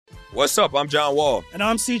What's up? I'm John Wall. And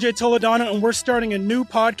I'm CJ Toledano, and we're starting a new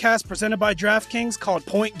podcast presented by DraftKings called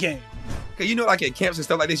Point Game. Okay, you know, like at camps and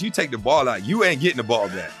stuff like this, you take the ball out, you ain't getting the ball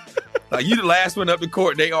back. Like, you the last one up the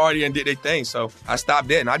court, they already did their thing. So I stopped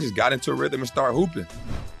that, and I just got into a rhythm and started hooping.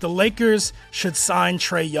 The Lakers should sign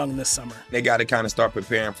Trae Young this summer. They got to kind of start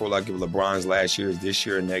preparing for, like, if LeBron's last year is this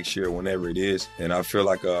year, next year, whenever it is. And I feel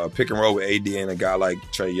like a pick and roll with AD and a guy like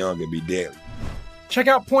Trae Young would be deadly. Check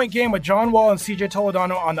out Point Game with John Wall and CJ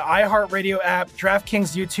Toledano on the iHeartRadio app,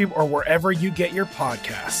 DraftKings YouTube, or wherever you get your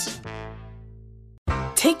podcasts.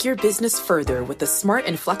 Take your business further with the smart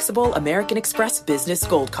and flexible American Express Business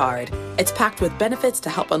Gold Card. It's packed with benefits to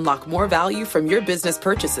help unlock more value from your business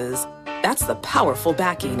purchases. That's the powerful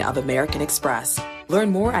backing of American Express. Learn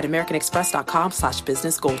more at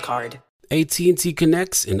americanexpress.com/businessgoldcard. AT&T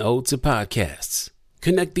connects an ode to podcasts.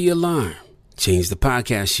 Connect the alarm. Change the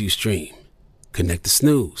podcast you stream. Connect the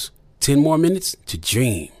snooze. 10 more minutes to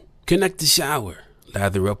dream. Connect the shower.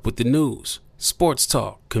 Lather up with the news, sports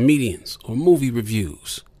talk, comedians, or movie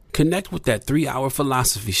reviews. Connect with that 3-hour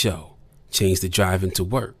philosophy show. Change the drive into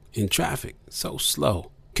work in traffic so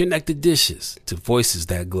slow. Connect the dishes to voices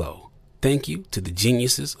that glow. Thank you to the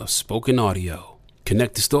geniuses of spoken audio.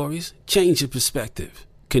 Connect the stories, change your perspective.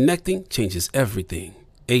 Connecting changes everything.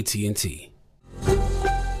 AT&T.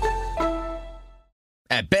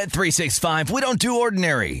 At Bet365, we don't do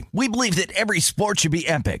ordinary. We believe that every sport should be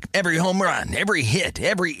epic. Every home run, every hit,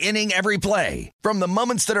 every inning, every play. From the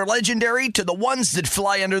moments that are legendary to the ones that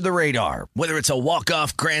fly under the radar. Whether it's a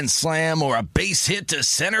walk-off grand slam or a base hit to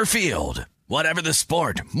center field. Whatever the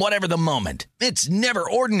sport, whatever the moment. It's never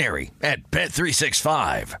ordinary at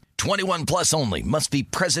Bet365. 21 plus only. Must be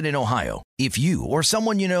present in Ohio. If you or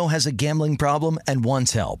someone you know has a gambling problem and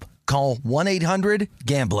wants help, call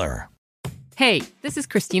 1-800-GAMBLER. Hey, this is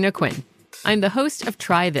Christina Quinn. I'm the host of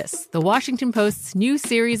Try This, the Washington Post's new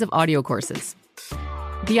series of audio courses.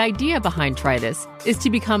 The idea behind Try This is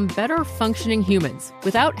to become better functioning humans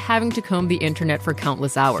without having to comb the internet for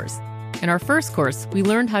countless hours. In our first course, we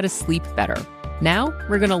learned how to sleep better. Now,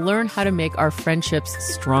 we're going to learn how to make our friendships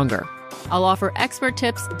stronger. I'll offer expert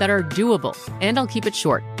tips that are doable, and I'll keep it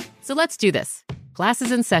short. So let's do this. Class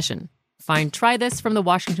is in session. Find Try This from the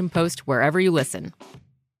Washington Post wherever you listen.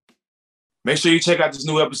 Make sure you check out this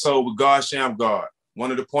new episode with God Shamgar, one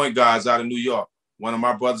of the point guards out of New York. One of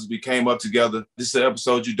my brothers, we came up together. This is an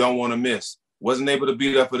episode you don't want to miss. Wasn't able to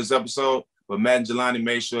be there for this episode, but Matt and Jelani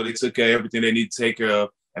made sure they took care of everything they need to take care of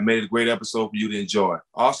and made it a great episode for you to enjoy.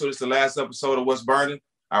 Also, this is the last episode of What's Burning.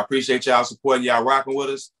 I appreciate y'all supporting, y'all rocking with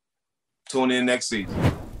us. Tune in next season.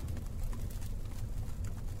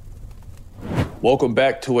 Welcome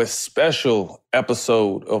back to a special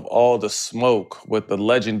episode of All the Smoke with the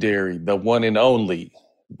legendary, the one and only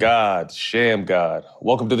God Shamgar.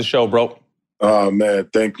 Welcome to the show, bro. Oh, man,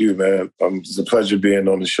 thank you, man. It's a pleasure being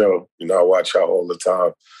on the show. You know, I watch y'all all the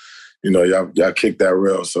time. You know, y'all kick that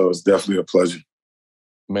real, so it's definitely a pleasure.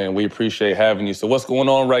 Man, we appreciate having you. So what's going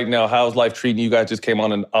on right now? How's life treating you? You guys just came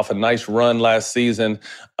off a nice run last season.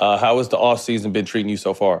 How has the offseason been treating you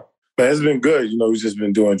so far? Man, it's been good. You know, we've just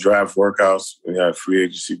been doing draft workouts. We had free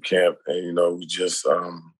agency camp, and, you know, we just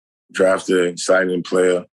drafted an exciting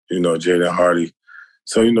player, you know, Jaden Hardy.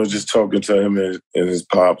 So, you know, just talking to him and his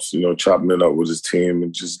pops, you know, chopping it up with his team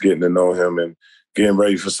and just getting to know him and getting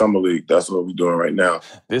ready for Summer League. That's what we're doing right now.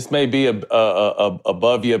 This may be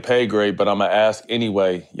above your pay grade, but I'm going to ask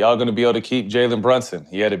anyway. Y'all going to be able to keep Jalen Brunson?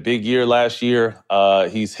 He had a big year last year.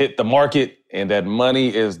 He's hit the market, and that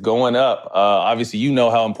money is going up. Obviously, you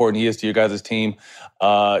know how important he is to your guys' team.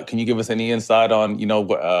 Can you give us any insight on, you know,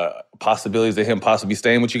 possibilities of him possibly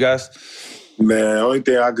staying with you guys? Man, the only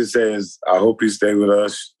thing I could say is I hope he stay with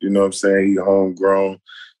us. You know what I'm saying? He homegrown.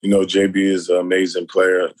 You know, JB is an amazing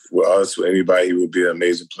player. With us, with anybody, he would be an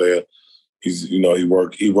amazing player. He's, you know, he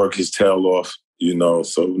worked his tail off, you know,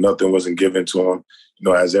 so nothing wasn't given to him. You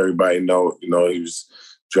know, as everybody know, you know, he was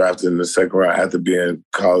drafted in the second round after being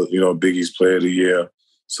college, you know, Big East Player of the Year.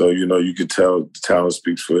 So, you know, you could tell the talent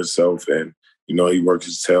speaks for itself. And, you know, he worked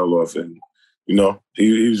his tail off. And, you know,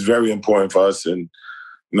 he was very important for us. And,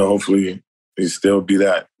 you know, hopefully he'll still be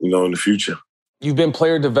that, you know, in the future. You've been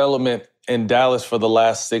player development in Dallas for the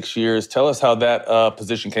last 6 years. Tell us how that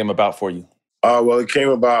position came about for you. Well, it came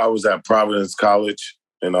about, I was at Providence College,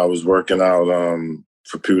 and I was working out,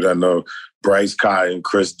 for people that know, Bryce Kai and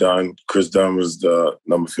Chris Dunn. Chris Dunn was the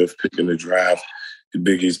number 5th pick in the draft, the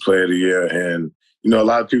Big East Player of the Year. And, you know, a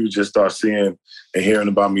lot of people just start seeing and hearing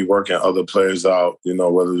about me working other players out, you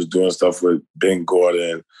know, whether it was doing stuff with Ben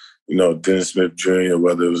Gordon, you know, Dennis Smith Jr.,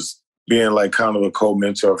 whether it was being like kind of a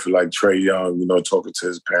co-mentor for like Trae Young, you know, talking to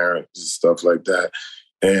his parents and stuff like that.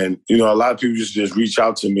 And, you know, a lot of people just reach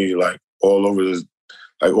out to me like all over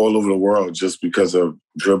the world just because of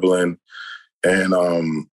dribbling. And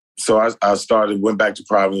so I went back to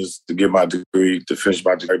Providence to get my degree, to finish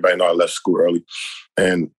my degree. Everybody know I left school early.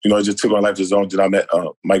 And, you know, it just took my life to its own. Then I met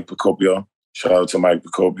Mike Procopio. Shout out to Mike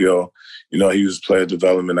Procopio. You know, he was player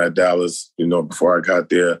development at Dallas, you know, before I got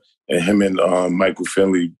there. And him and Michael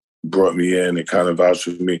Finley brought me in and kind of vouched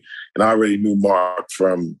for me. And I already knew Mark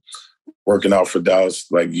from working out for Dallas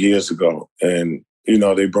like years ago. And, you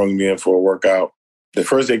know, they brought me in for a workout. The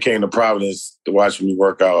first day came to Providence to watch me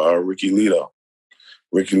work out, Ricky Lito.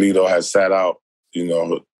 Ricky Lito had sat out, you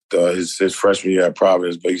know, his freshman year at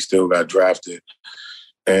Providence, but he still got drafted.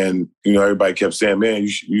 And, you know, everybody kept saying, man, you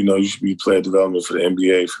should be player development for the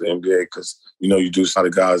NBA, because, you know, you do some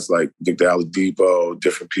of the guys like Victor Oladipo,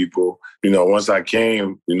 different people. You know, once I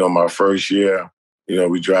came, you know, my first year, you know,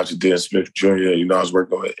 we drafted Dan Smith Jr. You know, I was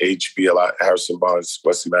working with HB a lot, Harrison Barnes,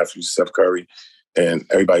 Wesley Matthews, Steph Curry, and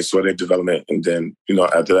everybody saw their development. And then, you know,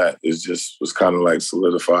 after that, it just was kind of like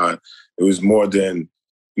solidified. It was more than,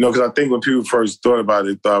 you know, because I think when people first thought about it,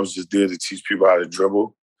 they thought I was just there to teach people how to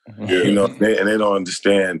dribble. Yeah. You know, and they don't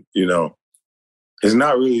understand, you know, it's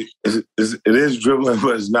not really, it is dribbling,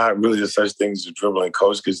 but it's not really such thing as a dribbling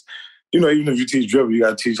coach. Because, you know, even if you teach dribble, you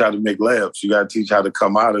got to teach how to make layups. You got to teach how to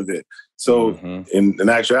come out of it. So in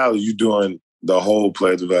actuality, you're doing the whole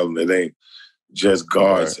player development. It ain't just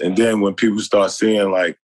guards. Right. And then when people start seeing,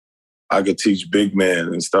 like, I could teach big men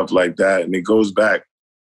and stuff like that, and it goes back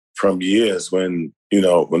from years when, you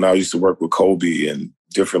know, when I used to work with Kobe and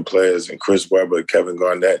different players and Chris Webber, Kevin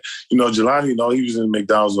Garnett. You know, Jelani, you know, he was in the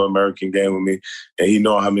McDonald's All-American game with me, and he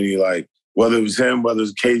know how many, like, whether it was him, whether it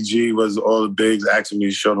was KG, whether it was all the bigs asking me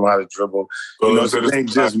to show them how to dribble. You know, so it ain't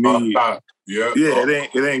just me. Yeah,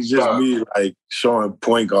 it ain't just me, like, showing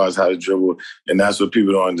point guards how to dribble, and that's what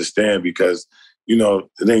people don't understand because, you know,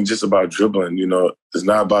 it ain't just about dribbling. You know, it's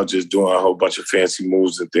not about just doing a whole bunch of fancy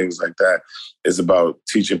moves and things like that. It's about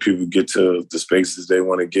teaching people to get to the spaces they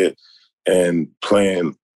want to get and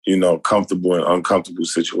playing, you know, comfortable and uncomfortable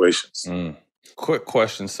situations. Quick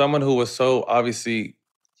question. Someone who was so obviously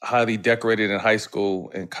highly decorated in high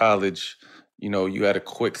school and college, you know, you had a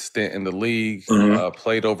quick stint in the league,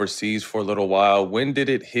 played overseas for a little while. When did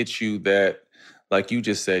it hit you that, like you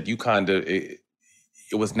just said, you kind of, it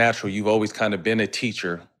was natural. You've always kind of been a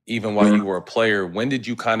teacher, even while you were a player. When did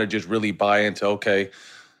you kind of just really buy into, okay,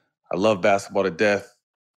 I love basketball to death.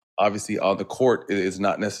 Obviously, on the court, it is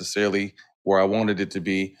not necessarily where I wanted it to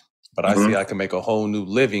be, but I see I can make a whole new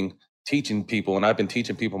living teaching people, and I've been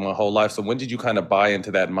teaching people my whole life. So when did you kind of buy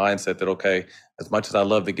into that mindset that, okay, as much as I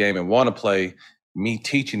love the game and want to play, me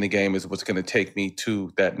teaching the game is what's going to take me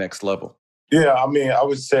to that next level? Yeah, I mean, I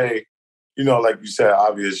would say, you know, like you said,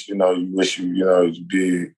 obvious, you know, you wish you'd be,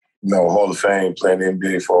 you know, Hall of Fame, playing the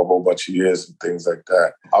NBA for a whole bunch of years and things like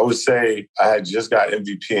that. I would say I had just got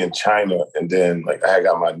MVP in China, and then, like, I had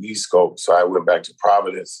got my knee scoped, so I went back to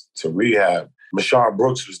Providence to rehab. Mashawn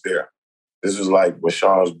Brooks was there. This was like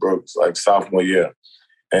Mashawn Brooks, like, sophomore year.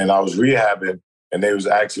 And I was rehabbing, and they was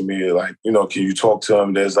asking me, like, you know, can you talk to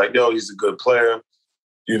him? There's like, yo, he's a good player.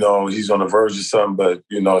 You know, he's on the verge of something, but,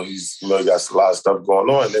 you know, he's really got a lot of stuff going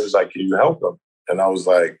on. And they was like, can you help him? And I was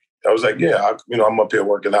like, yeah, I'm up here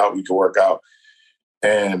working out. We can work out.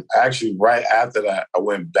 And actually, right after that, I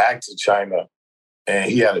went back to China, and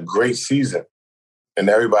he had a great season. And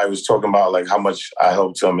everybody was talking about, like, how much I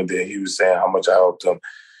helped him. And then he was saying how much I helped him.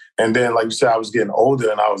 And then, like you said, I was getting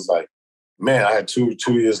older, and I was like, man, I had two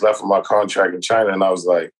years left of my contract in China. And I was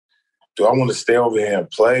like, do I want to stay over here and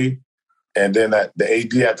play? And then the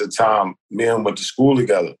AD at the time, me and him went to school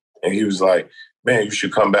together. And he was like, man, you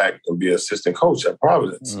should come back and be an assistant coach at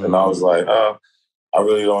Providence. And I was like, I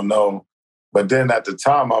really don't know. But then at the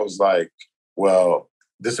time, I was like, well,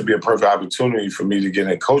 this would be a perfect opportunity for me to get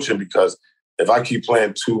in coaching, because if I keep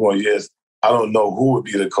playing 2 more years, I don't know who would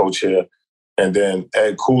be the coach here. And then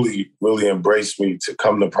Ed Cooley really embraced me to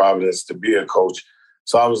come to Providence to be a coach.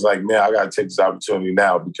 So I was like, man, I got to take this opportunity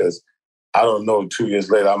now, because I don't know, 2 years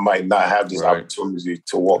later, I might not have this opportunity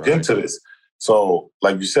to walk into this. So,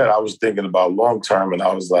 like you said, I was thinking about long-term, and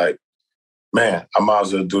I was like, man, I might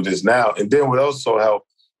as well do this now. And then what also helped,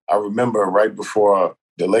 I remember right before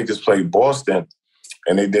the Lakers played Boston,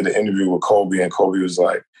 and they did an interview with Kobe, and Kobe was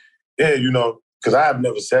like, yeah, you know, because I have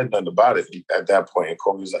never said nothing about it at that point. And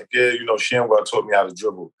Kobe was like, yeah, you know, Shamgar taught me how to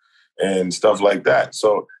dribble and stuff like that.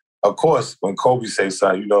 So, of course, when Kobe says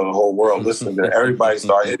something, you know, the whole world listened, and everybody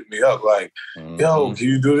started hitting me up like, yo, can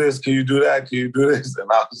you do this? Can you do that? Can you do this? And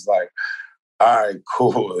I was like, all right,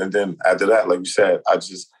 cool. And then after that, like you said,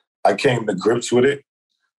 I came to grips with it.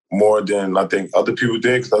 more than I think other people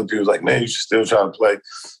did, because other people was like, man, you should still try to play.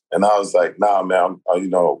 And I was like, nah, man,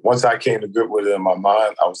 once I came to grip with it in my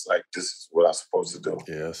mind, I was like, this is what I'm supposed to do.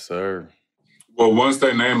 Yes, sir. Well, once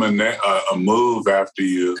they name a move after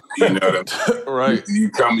you, you know that right. You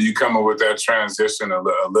come up with that transition a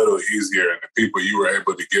little easier, and the people you were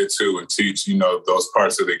able to get to and teach, those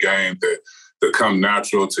parts of the game that come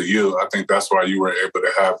natural to you. I think that's why you were able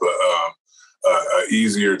to have a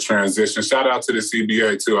easier transition. Shout out to the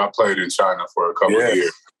CBA too. I played in China for a couple of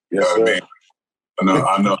years. Yes, sir.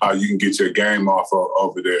 I know how you can get your game off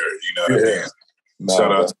over there. You know what I mean? No,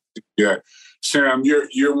 Shout out to CBA. Sham,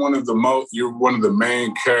 you're one of the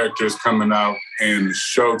main characters coming out in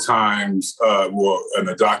Showtime's in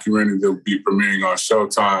a documentary that will be premiering on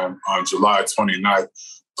Showtime on July 29th,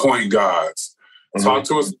 Point Gods. Mm-hmm. Talk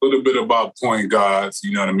to us a little bit about Point Gods,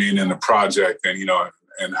 you know what I mean, and the project, and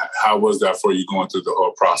and how was that for you going through the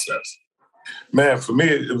whole process? Man, for me,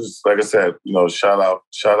 it was, like I said, shout out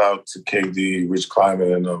to KD, Rich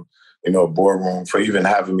Kleiman, and Boardroom for even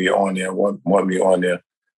having me on there, want me on there.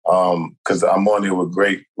 Because I'm on there with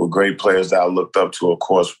great players that I looked up to, of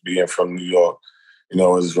course, being from New York. It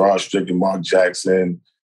was Rod Strickland, Mark Jackson,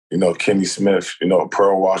 Kenny Smith,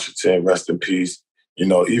 Pearl Washington, rest in peace.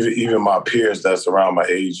 Even my peers that's around my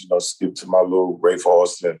age, Skip Tumalu, Rafe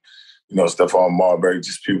Austin, Stephon Marbury,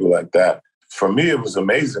 just people like that. For me, it was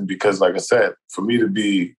amazing because, like I said, for me to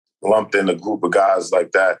be lumped in a group of guys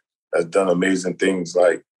like that that's done amazing things,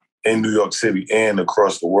 like in New York City and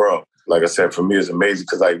across the world. Like I said, for me, it's amazing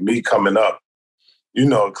because, like, me coming up,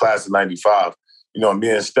 class of 95, me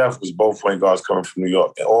and Steph was both point guards coming from New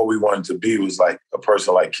York. And all we wanted to be was, like, a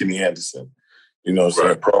person like Kenny Anderson,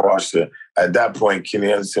 Pearl Washington. At that point,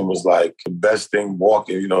 Kenny Anderson was, like, the best thing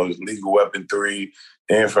walking, his Lethal Weapon 3,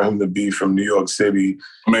 and for him to be from New York City.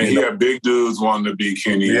 I mean, he had big dudes wanting to be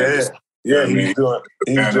Kenny Anderson. Yeah, he did the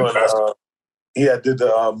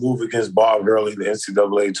move against Bob Hurley, the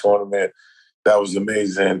NCAA tournament. That was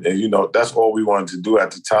amazing. And, that's all we wanted to do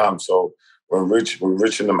at the time. So when Rich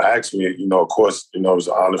and them asked me, of course, it was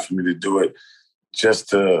an honor for me to do it just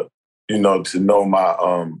to know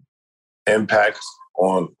my impact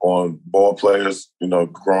on ball players,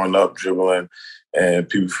 growing up, dribbling, and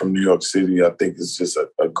people from New York City. I think it's just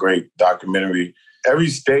a great documentary. Every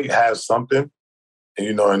state has something.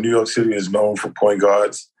 And, and New York City is known for point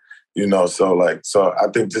guards, so I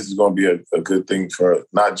think this is going to be a good thing for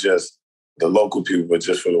not just the local people, but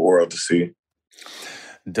just for the world to see.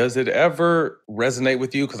 Does it ever resonate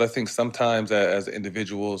with you? Because I think sometimes as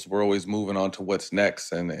individuals, we're always moving on to what's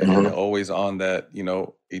next and always on that,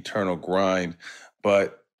 eternal grind.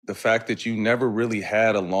 But the fact that you never really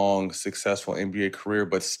had a long, successful NBA career,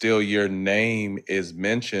 but still your name is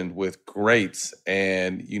mentioned with greats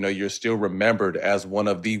and, you're still remembered as one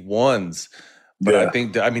of the ones. But yeah. I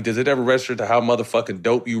think, does it ever register to how motherfucking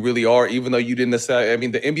dope you really are, even though you didn't necessarily,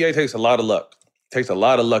 the NBA takes a lot of luck. It takes a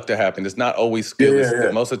lot of luck to happen. It's not always skill. Yeah.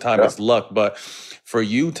 Most of the time it's luck. But for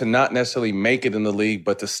you to not necessarily make it in the league,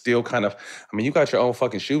 but to still kind of, you got your own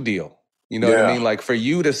fucking shoe deal. You know what I mean? Like for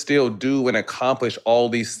you to still do and accomplish all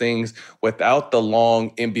these things without the long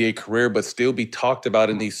NBA career, but still be talked about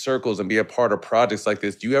in these circles and be a part of projects like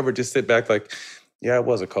this. Do you ever just sit back like, yeah, it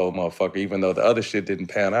was a cold motherfucker, even though the other shit didn't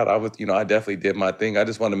pan out. I definitely did my thing. I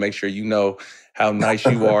just want to make sure you know how nice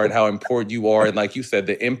you are and how important you are. And like you said,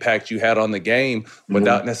 the impact you had on the game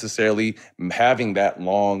without necessarily having that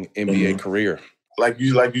long NBA career. Like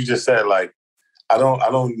you just said, like, I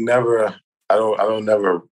don't never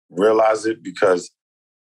realize it because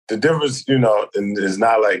the difference, and it's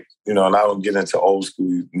not like, and I don't get into old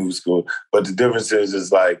school, new school, but the difference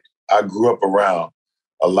is like, I grew up around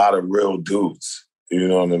a lot of real dudes. You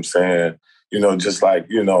know what I'm saying? Just like,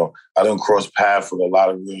 I don't cross paths with a lot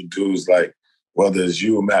of real dudes, like whether it's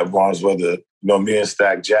you, Matt Barnes, whether, me and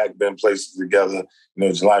Stack Jack been places together,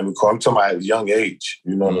 Jelani McCall. I'm talking about at a young age,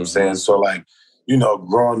 you know what I'm saying? So like,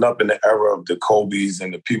 growing up in the era of the Kobe's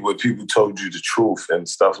and the people told you the truth and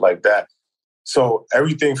stuff like that. So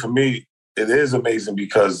everything for me, it is amazing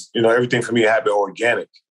because, everything for me happened organic.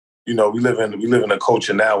 We live in a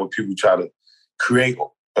culture now where people try to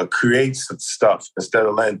create stuff instead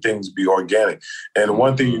of letting things be organic. And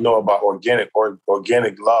one thing about organic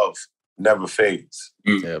love never fades.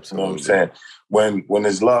 Yeah, absolutely. You know what I'm saying? When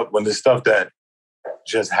there's love, when there's stuff that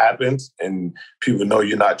just happens and people know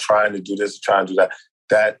you're not trying to do this, trying to do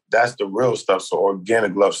that, that's the real stuff. So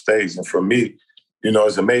organic love stays. And for me,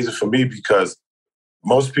 it's amazing for me because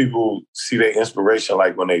most people see their inspiration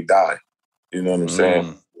like when they die. You know what I'm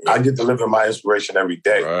saying? I get to live in my inspiration every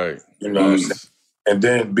day. Right. You know what I'm saying? And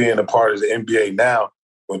then being a part of the NBA now,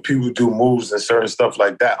 when people do moves and certain stuff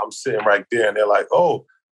like that, I'm sitting right there and they're like, oh,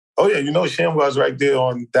 Oh yeah, Shamgar's right there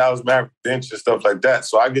on Dallas Maverick bench and stuff like that.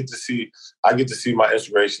 So I get to see my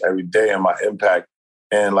inspiration every day and my impact.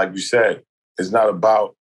 And like you said, it's not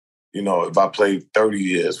about, if I played 30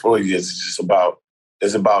 years, 40 years, it's about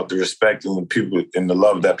the respect and the people and the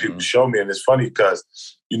love that people show me. And it's funny because,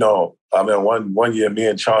 one year me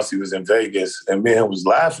and Chauncey was in Vegas and me and him was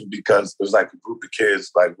laughing because it was like a group of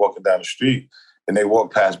kids like walking down the street and they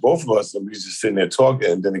walked past both of us and we was just sitting there talking.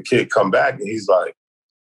 And then the kid come back and he's like,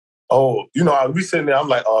 oh, we sitting there. I'm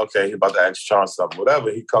like, oh, okay, he about to ask Chauncey something,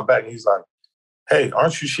 whatever. He come back and he's like, hey,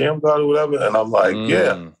 aren't you Shamgar or whatever? And I'm like,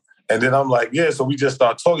 yeah. And then I'm like, yeah. So we just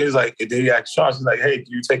start talking. He's like, and then he asked Charles, he's like, hey, do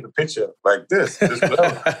you take a picture like this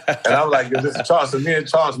whatever? And I'm like, this is Charles. So me and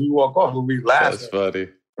Charles, we walk off and we laughing. That's funny.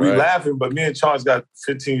 We laughing, but me and Charles got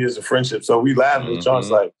 15 years of friendship. So we laughing. And Charles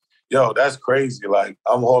like, yo, that's crazy. Like,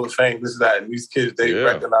 I'm Hall of Fame, this, that. And these kids, they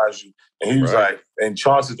recognize you. And he was like, and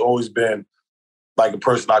Charles has always been like a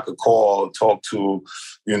person I could call, talk to,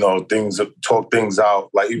 talk things out.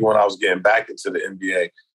 Like even when I was getting back into the NBA.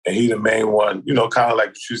 And he the main one, kind of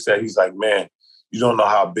like you said, he's like, man, you don't know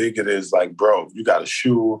how big it is. Like, bro, you got a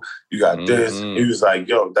shoe, you got this. He was like,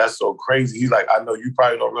 yo, that's so crazy. He's like, I know you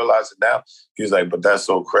probably don't realize it now. He's like, but that's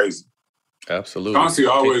so crazy. Absolutely. Chauncey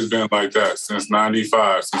always been like that since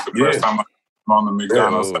 95, since the first time I came on the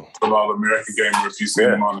McDonald's All-American game where if you see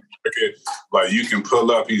him on the cricket, like you can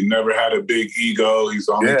pull up. He's never had a big ego. He's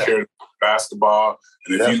only cared about basketball.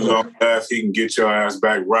 And if you go left, he can get your ass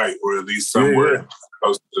back right, or at least somewhere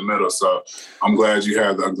close to the middle. So I'm glad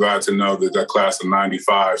I'm glad to know that class of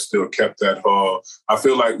 95 still kept that haul. I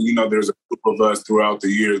feel like, there's a group of us throughout the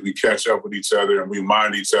years, we catch up with each other and we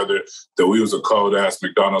remind each other that we was a cold-ass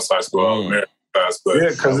McDonald's High School All-American class. But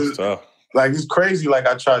because it's crazy. Like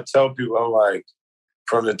I try to tell people, I'm like,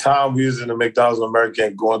 from the time we was in the McDonald's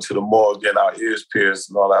All-American going to the mall, getting our ears pierced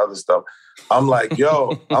and all that other stuff, I'm like,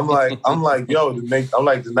 yo,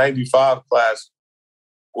 the 95 class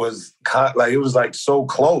was it was like so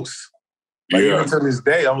close. Like even to this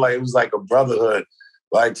day, I'm like, it was like a brotherhood.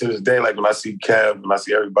 Like to this day, like when I see Kev, when I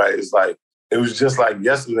see everybody, it's like, it was just like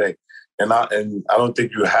yesterday. And I don't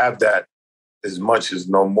think you have that as much as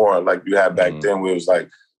no more like you had back then where it was like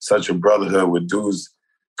such a brotherhood where dudes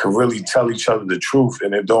could really tell each other the truth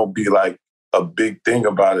and it don't be like a big thing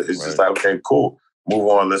about it. It's just like, okay, cool, move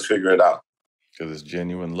on, let's figure it out. Because it's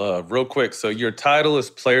genuine love. Real quick, so your title is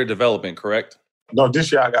player development, correct? No,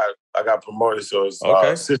 this year I got promoted, so it's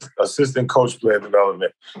assistant coach player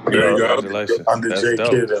development. Congratulations. Under Jay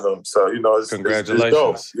Kidd and them. So it's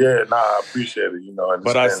congratulations. It's dope. I appreciate it.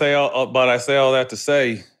 But I say all that to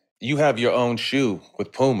say, you have your own shoe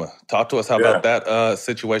with Puma. Talk to us about that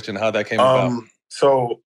situation, how that came about.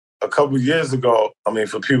 So a couple of years ago,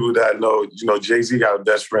 for people that know, Jay-Z got a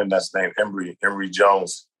best friend that's named Emory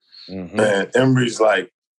Jones. And Emory's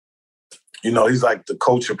like, he's like the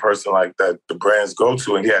culture person like that the brands go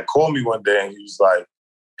to. And he had called me one day and he was like,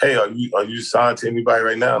 hey, are you signed to anybody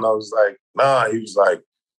right now? And I was like, nah. He was like,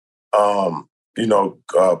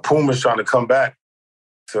 Puma's trying to come back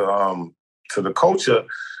to the culture.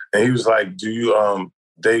 And he was like, do you,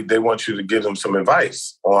 they want you to give them some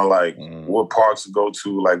advice on like what parks to go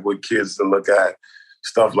to, like what kids to look at,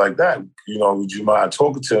 stuff like that. Would you mind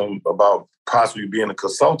talking to him about possibly being a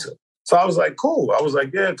consultant? So I was like, cool. I was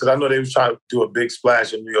like, yeah, because I know they was trying to do a big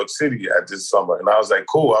splash in New York City at this summer. And I was like,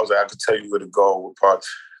 cool. I was like, I could tell you where to go, what parks.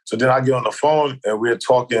 So then I get on the phone and we're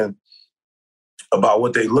talking about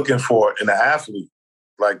what they're looking for in an athlete,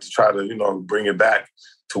 like to try to, bring it back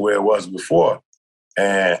to where it was before.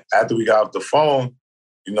 And after we got off the phone,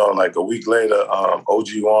 like a week later,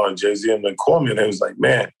 OG1 and Jay-Z and then called me and they was like,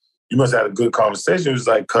 man, you must have had a good conversation. It was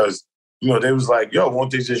like, because, they was like, yo, won't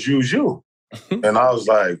they just use you? And I was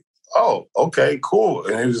like, oh, okay, cool.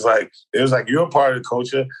 And it was like, you're a part of the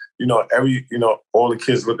culture. All the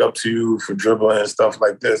kids look up to you for dribbling and stuff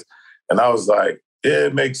like this. And I was like, yeah,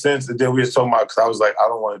 it makes sense. And then we were talking about, because I was like, I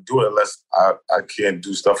don't want to do it unless I can't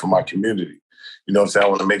do stuff for my community. You know what I'm saying? I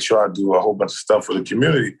want to make sure I do a whole bunch of stuff for the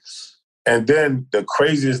community. And then the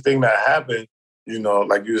craziest thing that happened,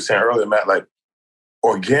 like you were saying earlier, Matt, like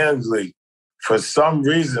organically, for some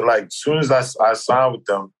reason, like as soon as I signed with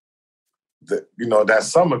them, that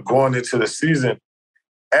summer going into the season,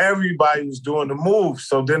 everybody was doing the move.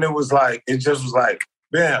 So then it was like,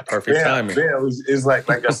 bam, perfect timing. Bam. It's like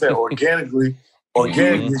I said, organically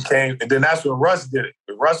came. And then that's when Russ did it.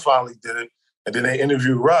 Russ finally did it. And then they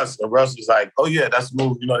interviewed Russ. And Russ was like, oh yeah, that's the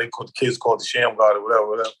move. They called the kids called the Shamgar or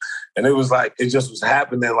whatever. And it was like, it just was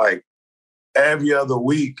happening like every other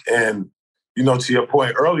week. And, to your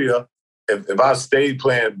point earlier, if I stayed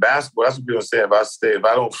playing basketball, that's what people say. If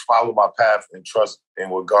I don't follow my path and trust in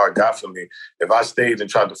what God got for me, if I stayed and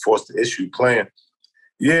tried to force the issue playing,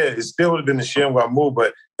 yeah, it still would have been a shame where I moved,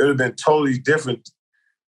 but it would have been totally different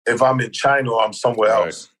if I'm in China or I'm somewhere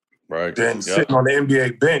else. Right. Then sitting on the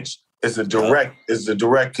NBA bench is a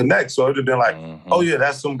direct connect. So it would have been like, oh yeah,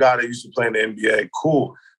 that's some guy that used to play in the NBA.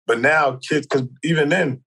 Cool. But now kids, because even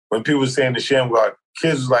then, when people were saying the Shamgar,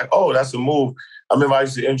 kids was like, oh, that's a move. I remember I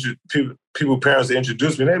used to parents to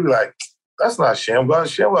introduce me, and they'd be like, that's not Shamgar.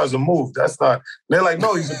 Shamgar's a move. That's not. They're like,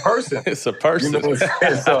 no, he's a person. It's a person. You know what I'm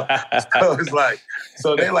saying? So it's like,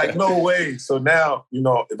 so they're like, no way. So now,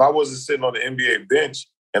 if I wasn't sitting on the NBA bench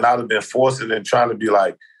and I'd have been forcing and trying to be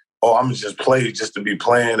like, oh, I'm going to just play just to be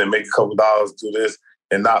playing and make a couple dollars, do this,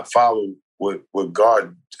 and not follow what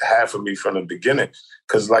God had for me from the beginning.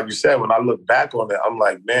 Because like you said, when I look back on it, I'm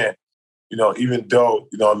like, man, even though,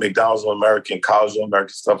 McDonald's All-American, college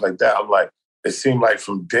All-American, stuff like that, I'm like, it seemed like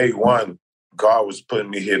from day one, God was putting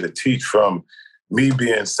me here to teach, from me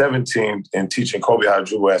being 17 and teaching Kobe how to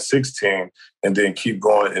dribble at 16, and then keep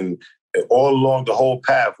going. And all along the whole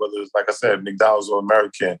path, whether it's, like I said, McDonald's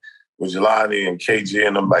All-American with Jelani and KG,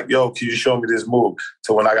 and I'm like, yo, can you show me this move?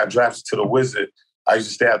 So when I got drafted to the Wizard, I used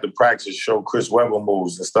to stay after practice, show Chris Webber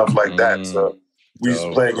moves and stuff like that. So we used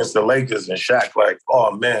to play against the Lakers, and Shaq like,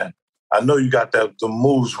 oh, man, I know you got the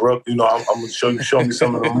moves, Rook. I'm going to show me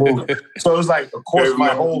some of the moves. So it was like, of course, my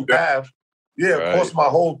whole path. Yeah, of course, my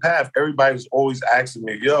whole path, everybody was always asking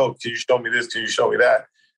me, yo, can you show me this? Can you show me that?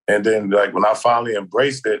 And then, like, when I finally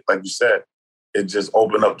embraced it, like you said, it just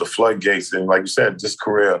opened up the floodgates. And like you said, this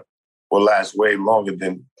career will last way longer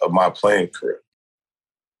than my playing career.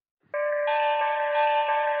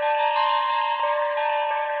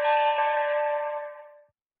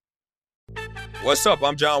 What's up?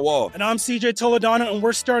 I'm John Wall. And I'm CJ Toledano, and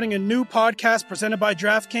we're starting a new podcast presented by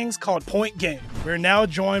DraftKings called Point Game. We're now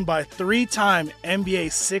joined by 3-time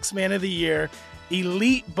NBA Sixth Man of the Year,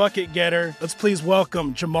 elite bucket getter. Let's please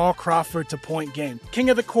welcome Jamal Crawford to Point Game. King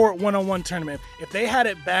of the Court one-on-one tournament. If they had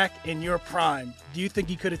it back in your prime, do you think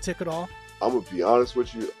you could have took it all? I'm going to be honest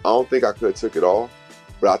with you. I don't think I could have took it all,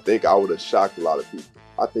 but I think I would have shocked a lot of people.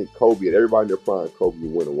 I think Kobe and everybody in their prime, Kobe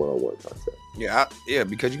would win a one-on-one contest. Yeah,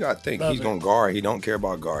 because you got to think, he's going to guard. He don't care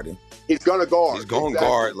about guarding. He's going to guard. He's going to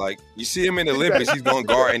guard. Like, you see him in the Olympics, he's going to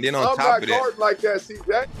guard. And then on top of that. I'm not guarding like that,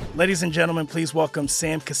 CJ. Ladies and gentlemen, please welcome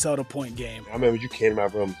Sam Cassell to Point Game. I remember you came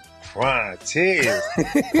out from prime 10.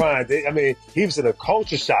 I mean, he was in a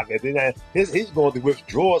culture shock. And then he's going through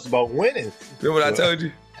withdrawals about winning. Remember what I told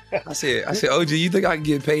you? I said, OG, you think I can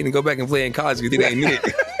get paid and go back and play in college because it ain't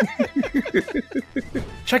it?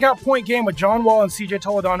 Check out Point Game with John Wall and CJ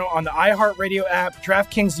Toledano on the iHeartRadio app,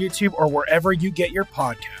 DraftKings YouTube, or wherever you get your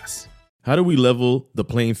podcasts. How do we level the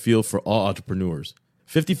playing field for all entrepreneurs?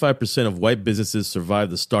 55% of white businesses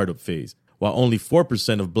survive the startup phase, while only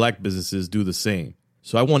 4% of black businesses do the same.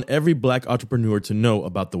 So I want every black entrepreneur to know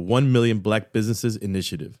about the 1 Million Black Businesses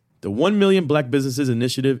Initiative. The 1 Million Black Businesses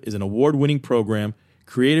Initiative is an award-winning program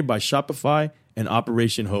created by Shopify and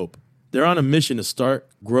Operation Hope. They're on a mission to start,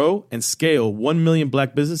 grow, and scale 1 million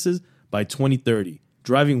black businesses by 2030,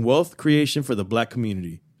 driving wealth creation for the black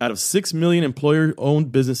community. Out of 6 million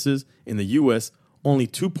employer-owned businesses in the U.S., only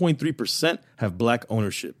 2.3% have black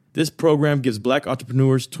ownership. This program gives black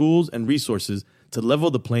entrepreneurs tools and resources to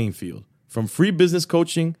level the playing field, from free business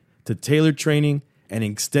coaching to tailored training and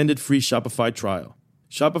an extended free Shopify trial.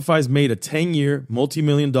 Shopify's made a 10-year,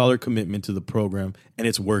 multi-million-dollar commitment to the program, and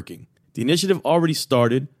it's working. The initiative already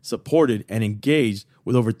started, supported, and engaged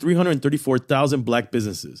with over 334,000 black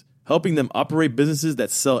businesses, helping them operate businesses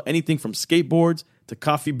that sell anything from skateboards to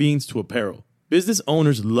coffee beans to apparel. Business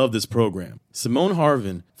owners love this program. Simone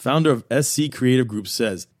Harvin, founder of SC Creative Group,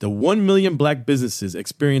 says, "The 1 million black businesses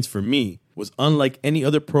experience for me was unlike any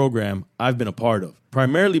other program I've been a part of,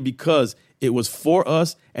 primarily because it was for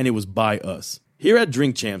us and it was by us." Here at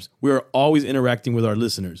Drink Champs, we are always interacting with our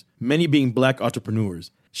listeners, many being black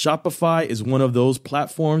entrepreneurs. Shopify is one of those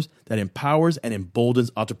platforms that empowers and emboldens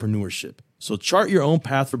entrepreneurship. So chart your own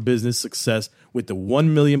path for business success with the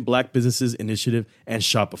 1 Million Black Businesses Initiative and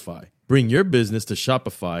Shopify. Bring your business to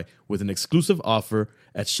Shopify with an exclusive offer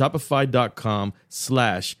at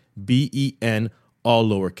shopify.com/BEN, all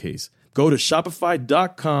lowercase. Go to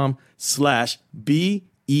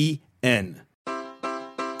shopify.com/BEN.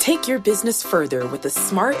 Take your business further with the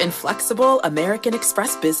smart and flexible American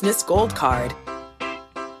Express Business Gold Card.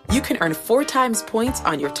 You can earn 4 times points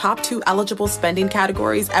on your top 2 eligible spending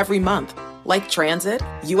categories every month, like transit,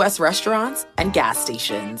 U.S. restaurants, and gas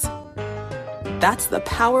stations. That's the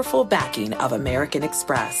powerful backing of American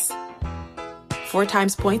Express. 4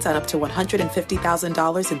 times points on up to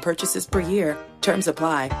 $150,000 in purchases per year. Terms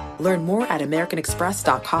apply. Learn more at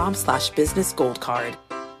americanexpress.com/business gold card.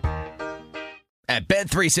 At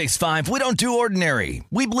Bet365, we don't do ordinary.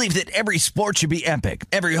 We believe that every sport should be epic.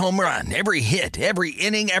 Every home run, every hit, every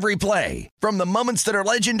inning, every play. From the moments that are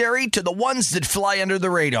legendary to the ones that fly under the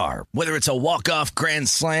radar. Whether it's a walk-off grand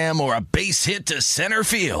slam or a base hit to center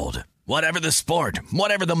field. Whatever the sport,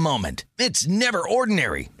 whatever the moment. It's never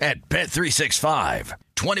ordinary at Bet365.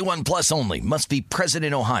 21 plus only. Must be present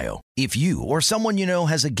in Ohio. If you or someone you know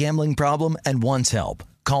has a gambling problem and wants help,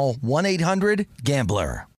 call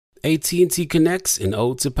 1-800-GAMBLER. AT&T connects an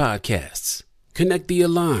ode to podcasts. Connect the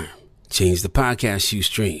alarm. Change the podcast you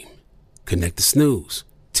stream. Connect the snooze.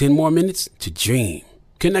 10 more minutes to dream.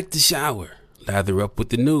 Connect the shower. Lather up with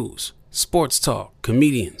the news, sports talk,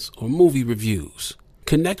 comedians, or movie reviews.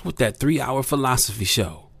 Connect with that 3-hour philosophy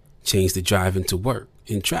show. Change the drive into work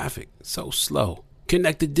in traffic so slow.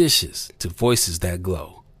 Connect the dishes to voices that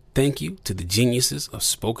glow. Thank you to the geniuses of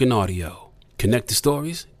spoken audio. Connect the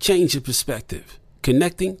stories. Change your perspective.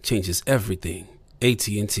 Connecting changes everything.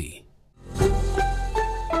 AT&T.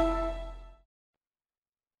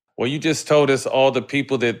 Well, you just told us all the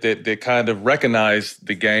people that kind of recognize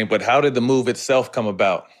the game, but how did the move itself come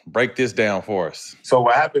about? Break this down for us. So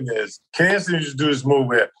what happened is, Ken Anderson used to do this move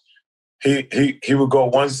where he would go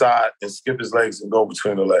one side and skip his legs and go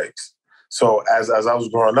between the legs. So as I was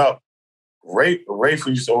growing up, Rafe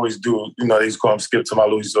used to always do, they used to call him skip to my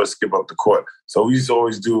Lou, he used to skip up the court. So we used to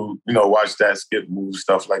always do, watch that skip move,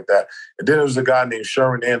 stuff like that. And then there was a guy named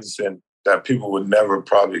Sherman Anderson that people would never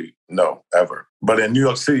probably know, ever. But in New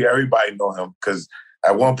York City, everybody know him because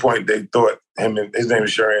at one point they thought his name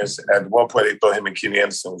is Sherman Anderson. At one point they thought him and Kenny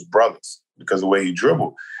Anderson was brothers because of the way he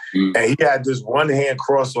dribbled. Mm. And he had this one-hand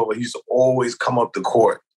crossover. He used to always come up the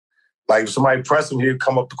court. Like if somebody pressed him, he'd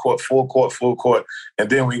come up the court, full court. And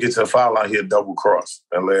then when he gets to the foul line, he'd double cross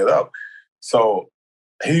and lay it up. So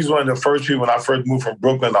he's one of the first people, when I first moved from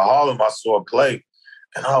Brooklyn to Harlem, I saw play.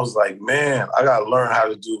 And I was like, man, I got to learn how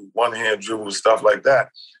to do one-hand dribble and stuff like that.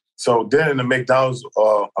 So then in the McDonald's,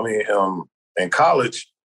 in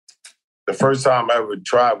college, the first time I ever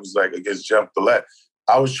tried was like against Jeff Billette.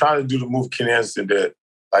 I was trying to do the move Ken Anderson did,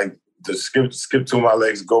 like to skip to my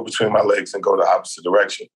legs, go between my legs, and go the opposite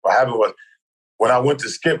direction. What happened was, when I went to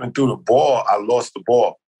skip and threw the ball, I lost the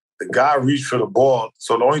ball. The guy reached for the ball,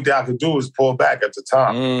 so the only thing I could do was pull back at the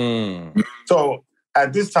time. Mm. So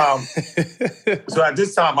at this time,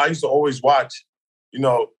 I used to always watch,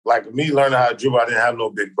 like me learning how to dribble. I didn't have no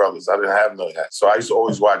big brothers. I didn't have none of that. So I used to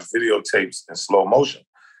always watch videotapes in slow motion.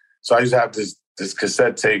 So I used to have this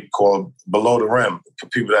cassette tape called Below the Rim. For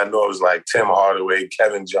people that know, it was like Tim Hardaway,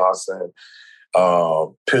 Kevin Johnson,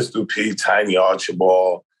 Pistol Pete, Tiny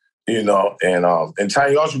Archibald, and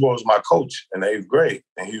Tiny Archibald was my coach in 8th grade.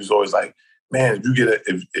 And he was always like, man,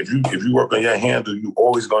 if you work on your handle, you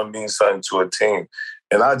always gonna mean something to a team.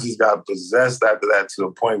 And I just got possessed after that to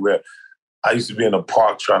the point where I used to be in the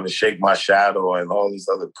park trying to shake my shadow and all these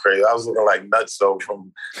other crazy. I was looking like Nutso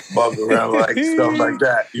from Bug Around, like stuff like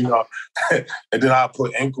that, And then I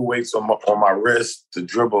put ankle weights on my wrist to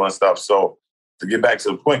dribble and stuff. So to get back to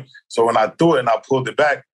the point, so when I threw it and I pulled it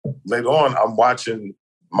back, later on I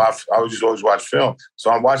would just always watch film. So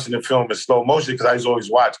I'm watching the film in slow motion because I used to always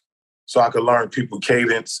watch. So I could learn people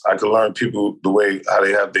cadence. I could learn people the way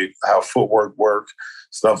how footwork work,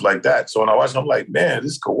 stuff like that. So when I watch, I'm like, man,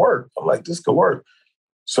 this could work. This could work.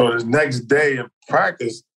 So the next day in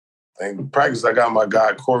practice, I got my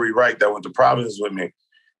guy Corey Wright that went to Providence with me,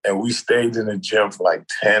 and we stayed in the gym for like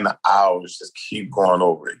 10 hours, just keep going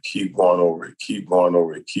over it.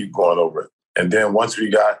 And then once we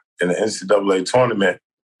got in the NCAA tournament,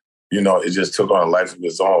 it just took on a life of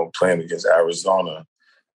its own, playing against Arizona.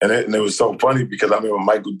 And it was so funny because I remember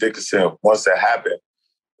Michael Dickinson, once that happened,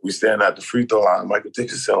 we stand at the free throw line. Michael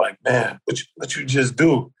Dickinson like, man, what you just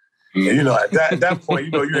do? And, at that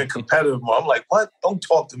point, you're in competitive mode. I'm like, what? Don't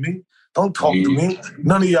talk to me. Don't talk to me.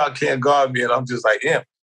 None of y'all can't guard me. And I'm just like, yeah.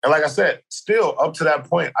 And like I said, still up to that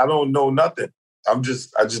point, I don't know nothing. I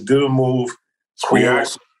just did a move. Cool.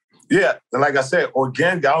 Yeah. And like I said,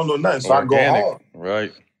 organic, I don't know nothing. So I go home.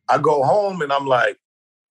 Right. I go home and I'm like,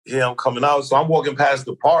 yeah, I'm coming out. So I'm walking past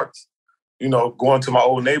the parks, going to my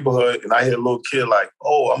old neighborhood, and I hear a little kid like,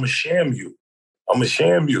 oh, I'm going to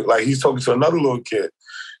sham you. Like he's talking to another little kid.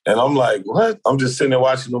 And I'm like, what? I'm just sitting there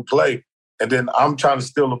watching them play. And then I'm trying to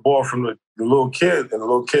steal the ball from the little kid. And the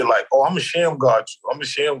little kid like, oh, I'm going to sham guard you.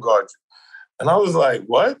 And I was like,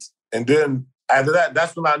 what? And then after that,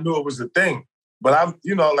 that's when I knew it was a thing. But I'm,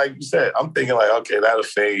 like you said, I'm thinking like, okay, that'll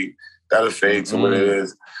fade to what it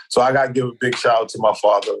is. So I got to give a big shout out to my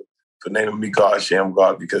father, for naming me God, Sham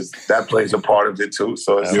God, because that plays a part of it too.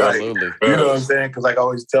 So it's like, you know what I'm saying? Because like I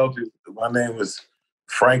always tell people, if my name was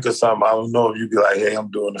Frank or something, I don't know if you'd be like, hey,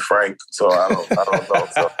 I'm doing the Frank. So I don't know.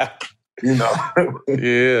 So, you know.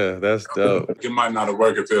 Yeah, that's dope. It might not have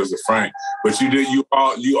worked if it was a Frank, but you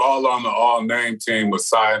all on the all-name team with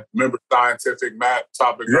remember Scientific Map,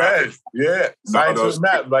 Topographic? Yeah. Scientific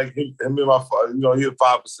Map, like him and my father, you know, he's a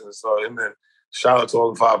 5%. So him and shout out to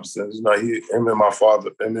all the 5%. You know, him and my father,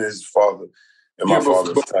 him and his father, and my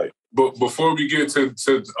father's type. But before we get to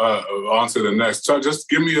on to the next, just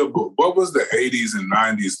give me what was the 80s and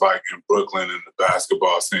 90s like in Brooklyn in the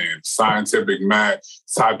basketball scene? Scientific Map,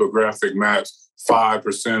 Typographic Maps,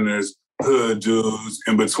 5%ers, hood dudes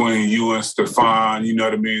in between you and Stefan, you know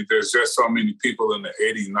what I mean? There's just so many people in the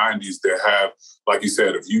 80s, 90s that have, like you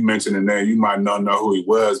said, if you mention the name, you might not know who he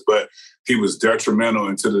was, but he was detrimental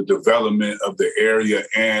into the development of the area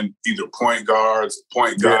and either point guards,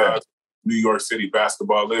 New York City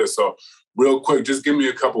basketball is. So real quick, just give me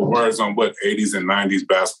a couple words on what 80s and 90s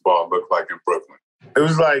basketball looked like in Brooklyn. It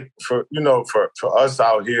was like, for us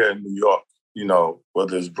out here in New York, you know,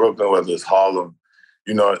 whether it's Brooklyn, whether it's Harlem,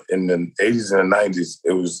 you know, in the 80s and the 90s,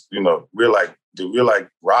 it was, you know, we're like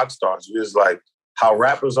rock stars. We was like how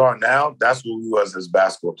rappers are now, that's what we was as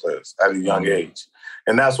basketball players at a young age.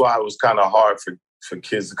 And that's why it was kind of hard for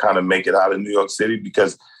kids to kind of make it out of New York City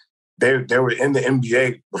because they were in the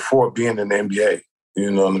NBA before being in the NBA. You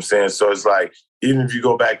know what I'm saying? So it's like, even if you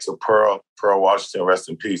go back to Pearl Washington, rest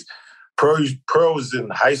in peace, Pearl was in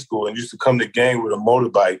high school and used to come to the game with a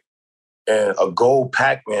motorbike and a gold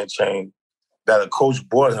Pac-Man chain that a coach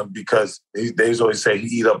bought him because they used to always say he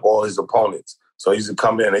eat up all his opponents. So he used to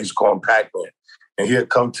come in and they used to call him Pac-Man. And he'd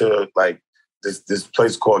come to like this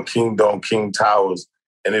place called King Towers,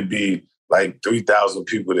 and it'd be like 3,000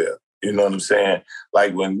 people there. You know what I'm saying?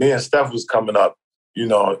 Like when me and Steph was coming up, you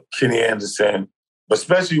know, Kenny Anderson, but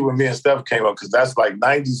especially when me and Steph came up, because that's like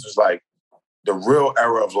 90s was like the real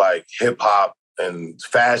era of like hip hop and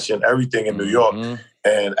fashion, everything in New York.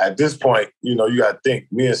 And at this point, you know, you got to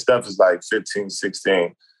think, me and Steph is like 15,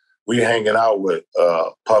 16. We hanging out with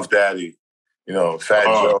Puff Daddy, you know, Fat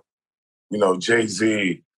Joe, you know,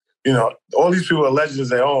 Jay-Z, you know, all these people are legends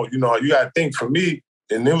they own. You know, you got to think for me,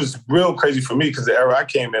 and it was real crazy for me because the era I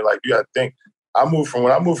came in, like, you got to think,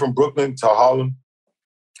 when I moved from Brooklyn to Harlem,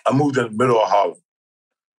 I moved in the middle of Harlem.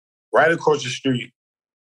 Right across the street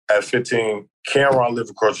at 15, Cameron lived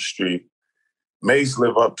across the street. Mace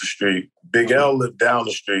lived up the street. Big L lived down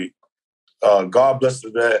the street. God bless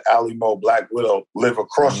the dead, Ali Mo, Black Widow, live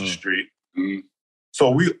across the street.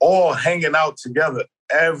 So we all hanging out together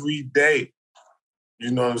every day.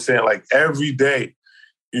 You know what I'm saying? Like every day.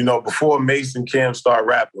 You know, before Mace and Cam start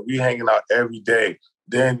rapping, we hanging out every day.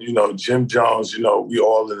 Then, you know, Jim Jones, you know, we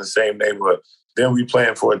all in the same neighborhood. Then we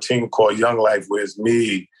playing for a team called Young Life, where it's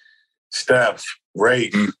me, Steph,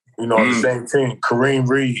 Ray, you know, on the same team, Kareem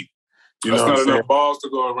Reed. You That's know not what I'm saying? enough balls to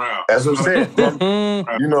go around. That's what I'm saying.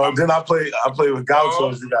 You know, then I play with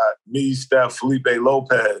Gauchos. You got me, Steph, Felipe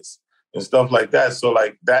Lopez, and stuff like that. So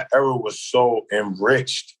like that era was so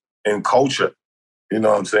enriched in culture. You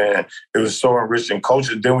know what I'm saying? It was so enriched in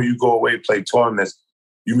culture. Then when you go away and play tournaments,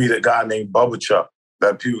 you meet a guy named Bubba Chuck.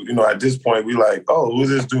 That people, you know, at this point we like, oh, who's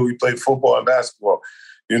this dude? We played football and basketball.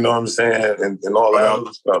 You know what I'm saying? And all that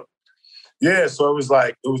other stuff. Yeah, so it was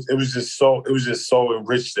like it was just so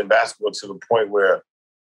enriched in basketball to the point where,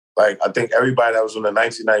 like, I think everybody that was on the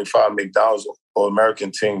 1995 McDonald's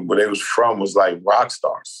All-American team where they was from was like rock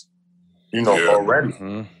stars, you know, already.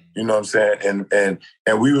 You know what I'm saying?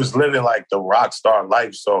 And we was living like the rock star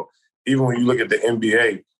life. So even when you look at the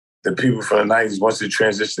NBA, the people from the 90s, once they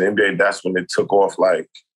transitioned to the NBA, that's when it took off like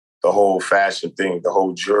the whole fashion thing, the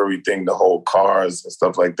whole jewelry thing, the whole cars and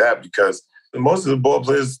stuff like that, because most of the ball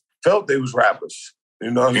players felt they was rappers.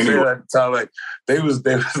 You know what I'm saying? At the time, like they was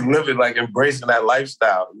living, like embracing that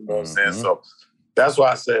lifestyle. You know what I'm saying? So that's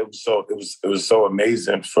why I said it was so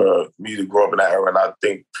amazing for me to grow up in that era. And I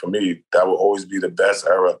think for me, that will always be the best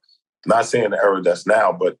era. Not saying the era that's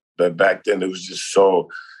now, but back then it was just so,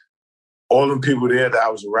 all them people there that I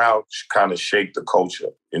was around kind of shaped the culture.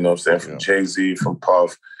 You know what I'm saying? From Jay-Z, from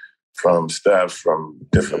Puff, from Steph, from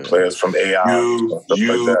different players, from AI, stuff like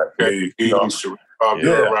that. The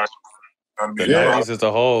 90s as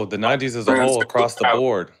a whole. The 90s as a whole across the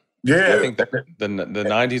board. Yeah. I think the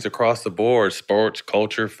 90s across the board, sports,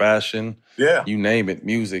 culture, fashion, you name it,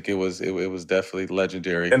 music, it was definitely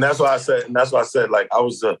legendary. And that's why I said, like, I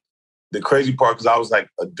was the crazy part, because I was like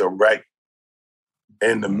a direct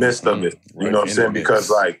in the midst of it. You know what I'm saying? Because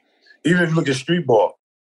like, even if you look at street ball,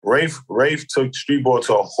 Rafe took street ball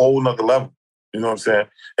to a whole nother level. You know what I'm saying?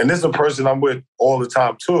 And this is a person I'm with all the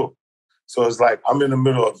time too. So it's like I'm in the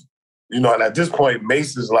middle of, and at this point,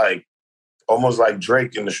 Mace is like almost like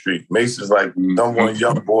Drake in the street. Mace is like number one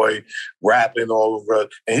young boy rapping all over.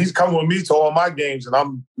 And he's coming with me to all my games, and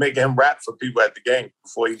I'm making him rap for people at the game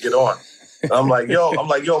before he get on. And I'm like, yo,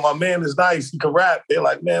 my man is nice. He can rap. They're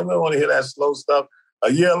like, man, we don't want to hear that slow stuff.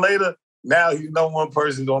 A year later, now he's number one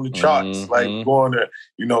person on the charts. Like going there,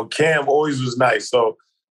 Cam always was nice. So,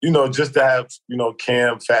 just to have,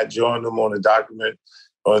 Cam, Fat Joe and them on the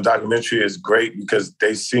documentary is great because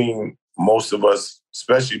they seen most of us,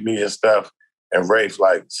 especially me and Steph and Rafe,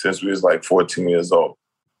 like since we was like 14 years old.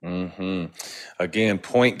 Again,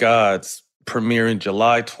 Point Gods premiering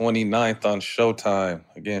July 29th on Showtime.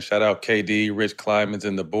 Again, shout out KD, Rich Kleiman's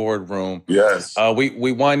in the boardroom. Yes.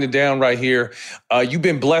 We winding down right here. You've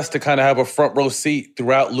been blessed to kind of have a front row seat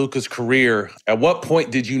throughout Luka's career. At what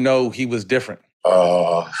point did you know he was different?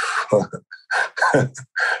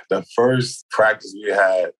 The first practice we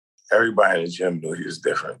had, everybody in the gym knew he was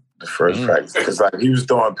different. The first practice, because like he was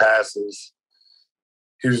throwing passes,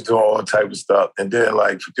 he was doing all type of stuff, and then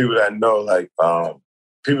like for people that know, like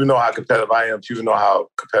people know how competitive I am. People know how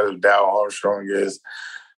competitive Dow Armstrong is,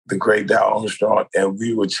 the great Dow Armstrong, and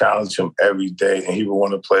we would challenge him every day, and he would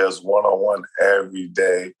want to play us one-on-one every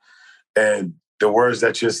day. And the words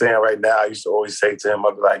that you're saying right now, I used to always say to him,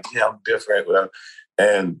 I'd be like, yeah, I'm different, whatever.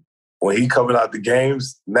 And when he coming out the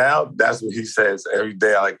games now, that's what he says every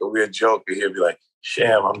day. Like we're joking, he'll be like,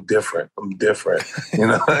 Sham, I'm different. But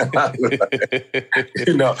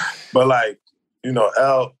like,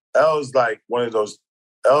 L is like one of those.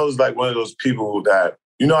 L is like one of those people that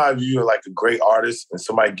how you're like a great artist and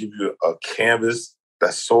somebody give you a canvas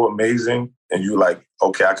that's so amazing, and you like,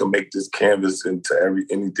 okay, I can make this canvas into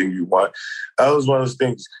anything you want. L is one of those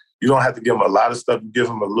things. You don't have to give him a lot of stuff. You give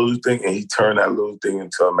him a little thing, and he turned that little thing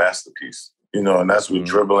into a masterpiece. And that's with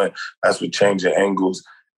dribbling. That's with changing angles.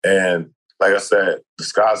 And like I said, the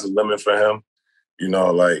sky's the limit for him. To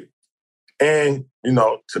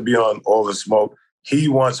be on All the Smoke, he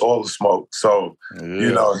wants all the smoke. So,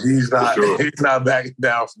 he's not backing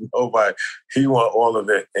down from nobody. He wants all of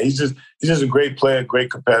it. And he's just a great player,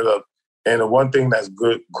 great competitor. And the one thing that's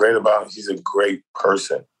great about him, he's a great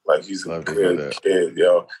person. Like he's a good kid,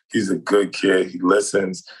 He's a good kid. He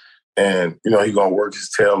listens, and he's gonna work his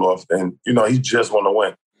tail off, and he just want to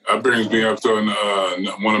win. That brings me up to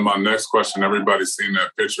one of my next questions. Everybody's seen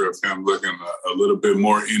that picture of him looking a little bit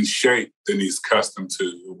more in shape than he's accustomed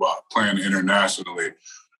to while playing internationally.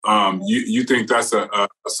 You think that's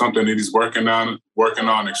something that he's working on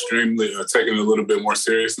extremely, taking it a little bit more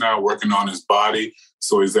serious now, working on his body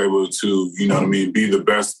so he's able to, be the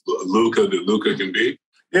best Luka that Luka can be?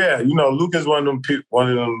 Yeah, Luka's one of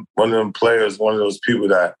them players, one of those people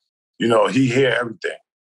that, he hear everything.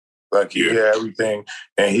 Like he hear everything,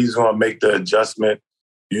 and he's gonna make the adjustment,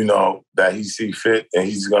 that he see fit, and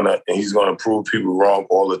he's gonna prove people wrong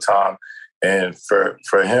all the time. And for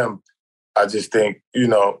him, I just think,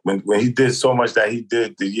 when he did so much that he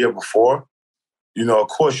did the year before, of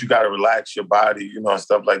course you gotta relax your body, and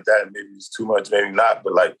stuff like that. Maybe it's too much, maybe not,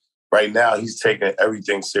 but like right now he's taking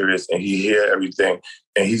everything serious, and he hear everything,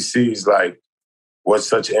 and he sees like what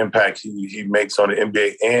such impact he makes on the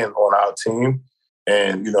NBA and on our team.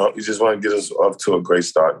 And, he just want to get us off to a great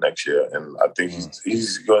start next year. And I think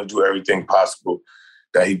he's going to do everything possible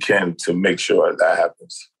that he can to make sure that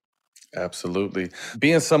happens. Absolutely.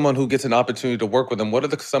 Being someone who gets an opportunity to work with him, what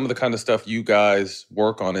are some of the kind of stuff you guys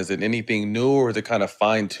work on? Is it anything new, or is it kind of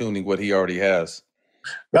fine-tuning what he already has?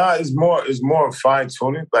 Nah, it's more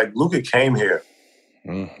fine-tuning. Like, Luka came here.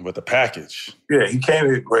 With the package. Yeah, he came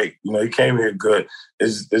here great. He came here good.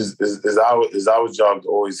 It's our job to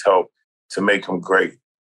always help to make him great,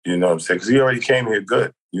 because he already came here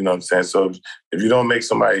good, So if you don't make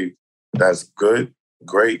somebody that's good,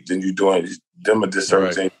 great, then you're doing them a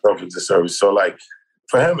disservice and yourself a disservice. So like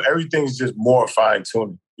for him, everything's just more fine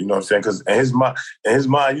tuning, Because in his mind,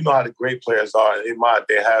 how the great players are. In their mind,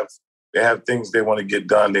 they have things they want to get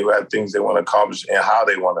done. They have things they want to accomplish and how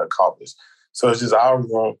they want to accomplish. So it's just our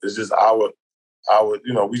room. It's just our.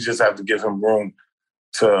 We just have to give him room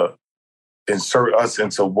to insert us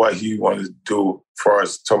into what he wanted to do for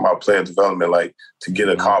us, talking about player development, like to get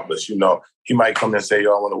accomplished. He might come and say, I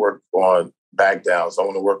want to work on back downs. I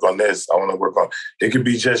want to work on this. I want to work on... It could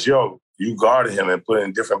be just, you guarded him and put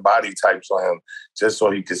in different body types on him just so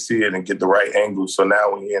he could see it and get the right angle. So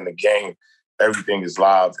now when he's in the game, everything is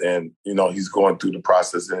live and, he's going through the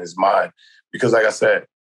process in his mind. Because like I said,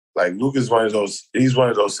 like Luka's he's one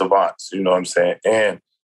of those savants, And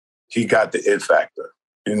he got the it factor.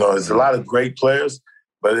 There's a lot of great players,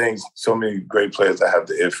 But there ain't so many great players that have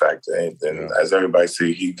the it factor. And as everybody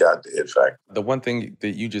see, he got the it factor. The one thing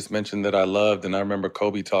that you just mentioned that I loved, and I remember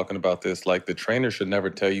Kobe talking about this, like the trainer should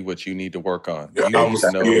never tell you what you need to work on. You need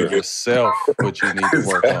to know yourself what you need to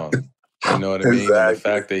work on. You know what I mean? And the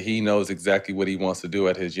fact that he knows exactly what he wants to do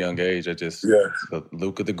at his young age,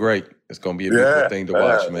 Luka the Great. It's going to be a beautiful thing to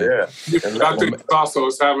watch, man. Yeah. I think also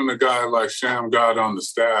it's having a guy like Sham God on the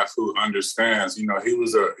staff who understands. You know, he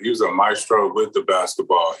was a maestro with the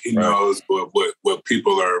basketball. He knows what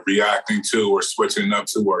people are reacting to or switching up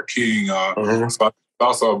to or keying on. So it's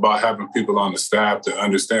also about having people on the staff to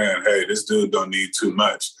understand, hey, this dude don't need too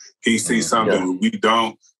much. He sees something we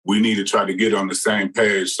don't. We need to try to get on the same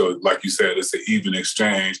page. So like you said, it's an even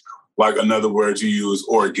exchange. Like another word you use,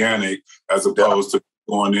 organic, as opposed to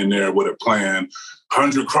going in there with a plan.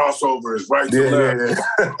 100 crossovers, right to left.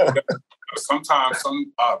 Sometimes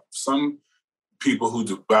some people who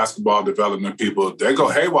do basketball development people, they go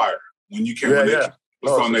haywire when you can't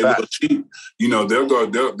on their little cheat. You know,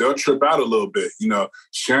 they'll trip out a little bit. You know,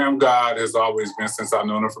 Sham God has always been, since I've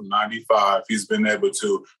known him from 95, he's been able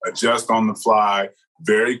to adjust on the fly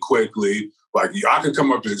very quickly. Like, I could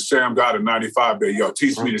come up to Sham God at 95, but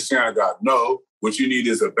teach me the Sham God. No, what you need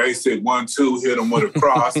is a basic 1-2, hit him with a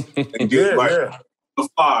cross, and get the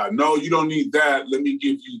fly. No, you don't need that. Let me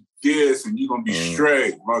give you this, and you're going to be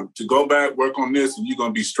straight. To go back, work on this, and you're going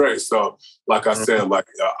to be straight. So, like I said,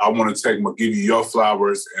 I want to give you your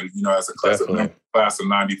flowers, and, you know, as a class of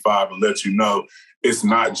 95, and let you know it's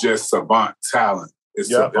not just savant talent. It's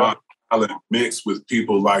savant talent mixed with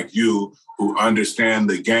people like you who understand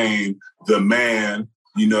the game, the man,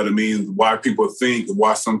 you know what I mean? Why people think,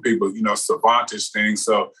 why some people, you know, savantish things.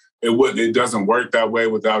 So it doesn't work that way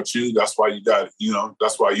without you. That's why you got, you know,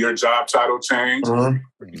 that's why your job title changed.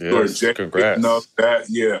 Yes, congrats.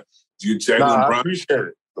 You know, you Jalen Brunson. I appreciate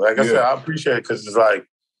it. Like I said, I appreciate it because it's like,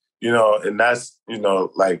 you know, and that's, you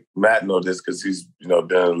know, like Matt know this because he's, you know,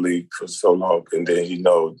 been in the league for so long, and then he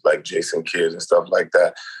know like Jason Kidd and stuff like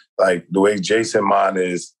that. Like the way Jason mind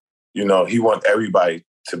is, you know, he wants everybody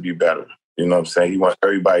to be better. You know what I'm saying? He wants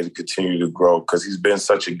everybody to continue to grow because he's been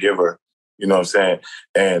such a giver. You know what I'm saying?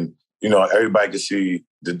 And, you know, everybody can see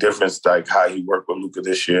the difference, like how he worked with Luka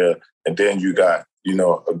this year. And then you got, you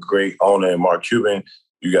know, a great owner in Mark Cuban.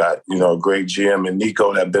 You got, you know, a great GM and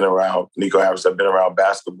Nico Harris that been around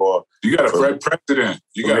basketball. You got a president.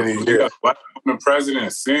 You got a black woman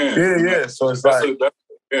president. Yeah. So it's like,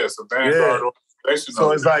 it's a vanguard organization.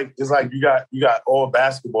 So it's like you got all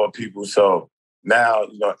basketball people. So now,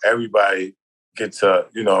 you know, everybody get to,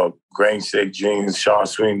 you know, Grain Shake Jeans, Sean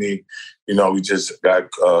Sweeney, you know, we just got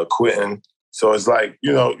Quentin. So it's like,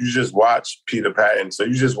 you know, you just watch Peter Patton. So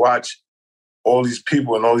you just watch all these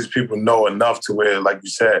people, and all these people know enough to where, like you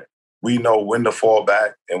said, we know when to fall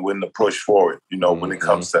back and when to push forward, you know, when it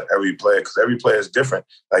comes to every player, because every player is different.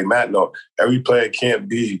 Like Matt know, every player can't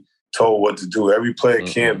be told what to do. Every player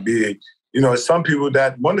can't be, you know, some people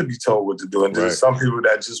that want to be told what to do, and there's some people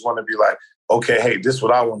that just want to be like, okay, hey, this is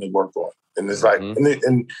what I want to work on. And it's like,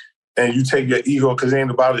 and you take your ego, because it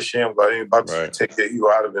ain't about a sham, but it ain't about to take your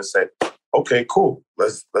ego out of it and say, okay, cool,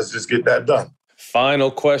 let's just get that done. Final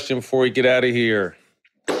question before we get out of here.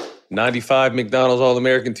 95 McDonald's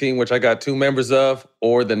All-American team, which I got 2 members of,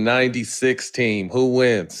 or the 96 team? Who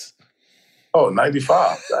wins? Oh,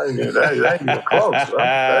 95. That ain't even close.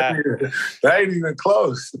 That ain't even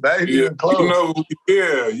close. That ain't even close. You know,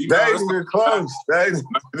 that ain't even close.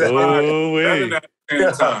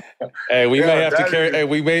 Hey, we may have to carry. Hey,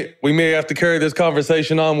 we may have to carry this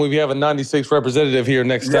conversation on when we have a 96 representative here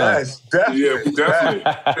next time. Yes, definitely.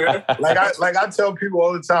 Like I tell people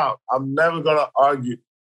all the time, I'm never gonna argue.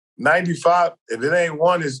 95. If it ain't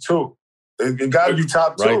 1, it's 2. It got to be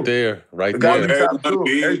top 2. Right there. It got to be top 2.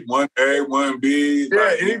 1A, 1B.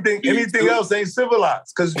 Yeah, anything else ain't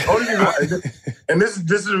civilized. Because and this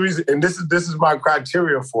is the reason, and this is my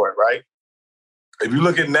criteria for it, right? If you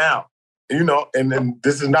look at now, you know, and then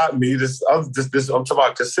this is not me. I'm talking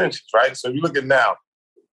about consensus, right? So if you look at now,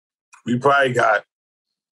 we got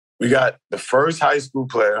the first high school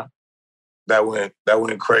player that went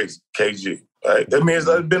crazy, KG. Right? I mean,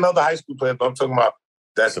 there's been other high school players, but I'm talking about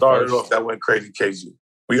that started off that went crazy, KG.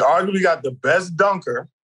 We arguably got the best dunker,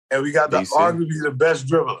 and we got arguably the best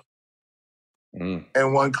dribbler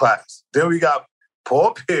in one class. Then we got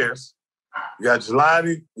Paul Pierce, we got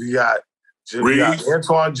Jelani, we got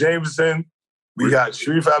Antoine Jameson, we got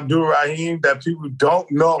Sharif Abdul-Rahim that people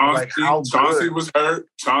don't know how Chauncey good. was hurt.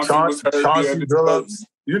 Chauncey Billups.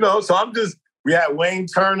 You know, so we had Wayne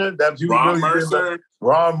Turner that people Ron really Mercer. didn't know.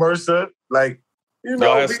 Ron Mercer, like, you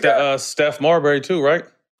know. Y'all had Steph Marbury too, right?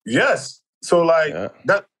 Yes. So like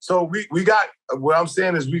that. So we got. What I'm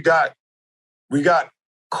saying is we got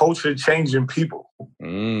culture changing people.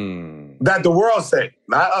 That the world say.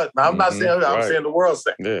 Not us. Now, I'm not saying. I'm saying the world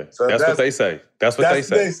say. Yeah. So that's what they say. That's what they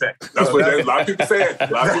say. That's what a lot of people said.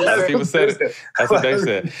 A lot of people said it. That's what they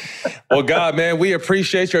said. Well, God, man, we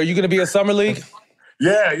appreciate you. Are you going to be at Summer League?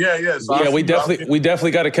 Yeah. So we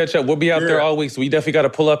definitely got to catch up. We'll be out there all week, so we definitely got to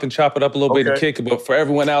pull up and chop it up a little bit and kick it. But for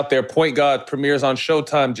everyone out there, Point Guard premieres on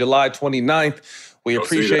Showtime July 29th. We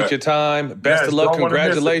appreciate your time. Best of luck.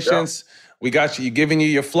 Congratulations. We got you. Giving you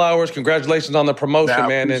your flowers. Congratulations on the promotion,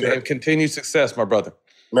 man, and continued success, my brother.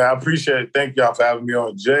 Man, I appreciate it. Thank y'all for having me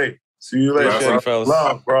on. Jay, see you later. Appreciate you, fellas.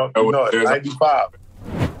 Love, bro. You know it. 95.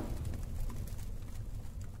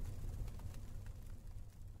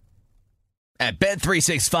 At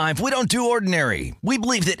Bet365, we don't do ordinary. We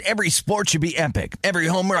believe that every sport should be epic. Every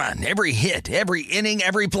home run, every hit, every inning,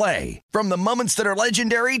 every play. From the moments that are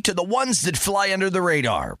legendary to the ones that fly under the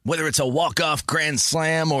radar. Whether it's a walk-off grand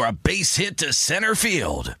slam or a base hit to center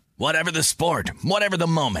field. Whatever the sport, whatever the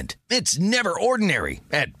moment. It's never ordinary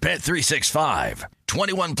at Bet365.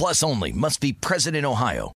 21 plus only. Must be present in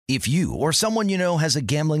Ohio. If you or someone you know has a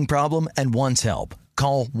gambling problem and wants help,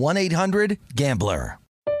 call 1-800-GAMBLER.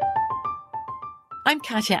 I'm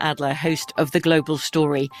Katya Adler, host of The Global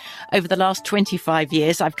Story. Over the last 25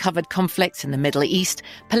 years, I've covered conflicts in the Middle East,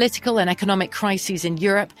 political and economic crises in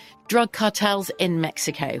Europe, drug cartels in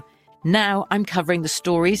Mexico. Now I'm covering the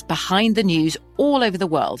stories behind the news all over the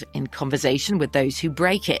world in conversation with those who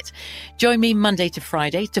break it. Join me Monday to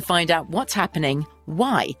Friday to find out what's happening,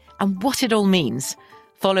 why, and what it all means.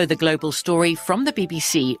 Follow The Global Story from the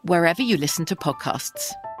BBC wherever you listen to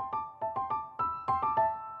podcasts.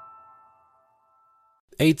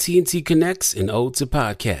 AT&T connects an ode to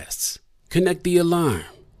podcasts. Connect the alarm.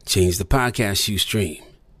 Change the podcast you stream.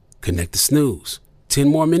 Connect the snooze. 10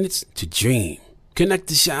 more minutes to dream. Connect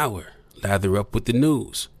the shower. Lather up with the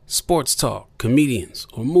news, sports talk, comedians,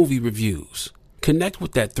 or movie reviews. Connect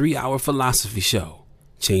with that 3-hour philosophy show.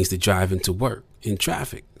 Change the drive into work in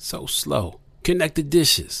traffic so slow. Connect the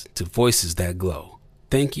dishes to voices that glow.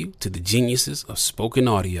 Thank you to the geniuses of spoken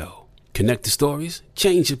audio. Connect the stories.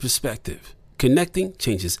 Change your perspective. Connecting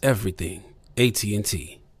changes everything.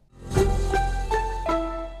 AT&T.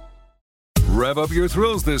 Rev up your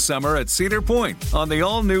thrills this summer at Cedar Point on the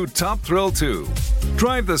all-new Top Thrill 2.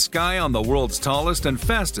 Drive the sky on the world's tallest and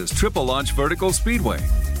fastest triple-launch vertical speedway.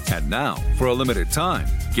 And now, for a limited time,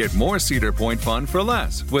 get more Cedar Point fun for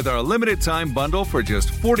less with our limited-time bundle for just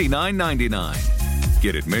 $49.99.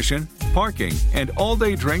 Get admission, parking, and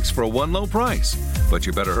all-day drinks for one low price. But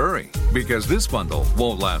you better hurry, because this bundle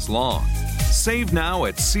won't last long. Save now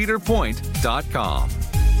at cedarpoint.com.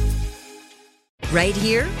 Right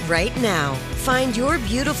here, right now. Find your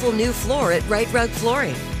beautiful new floor at Right Rug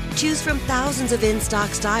Flooring. Choose from thousands of in-stock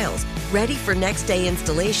styles, ready for next day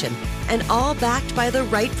installation, and all backed by the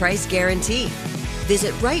right price guarantee.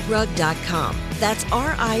 Visit rightrug.com. That's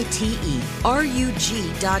RITERUG.com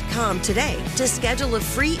today to schedule a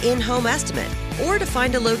free in-home estimate or to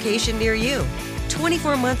find a location near you.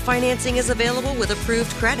 24-month financing is available with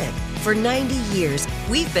approved credit. For 90 years,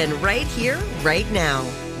 we've been right here, right now.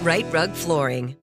 Right Rug Flooring.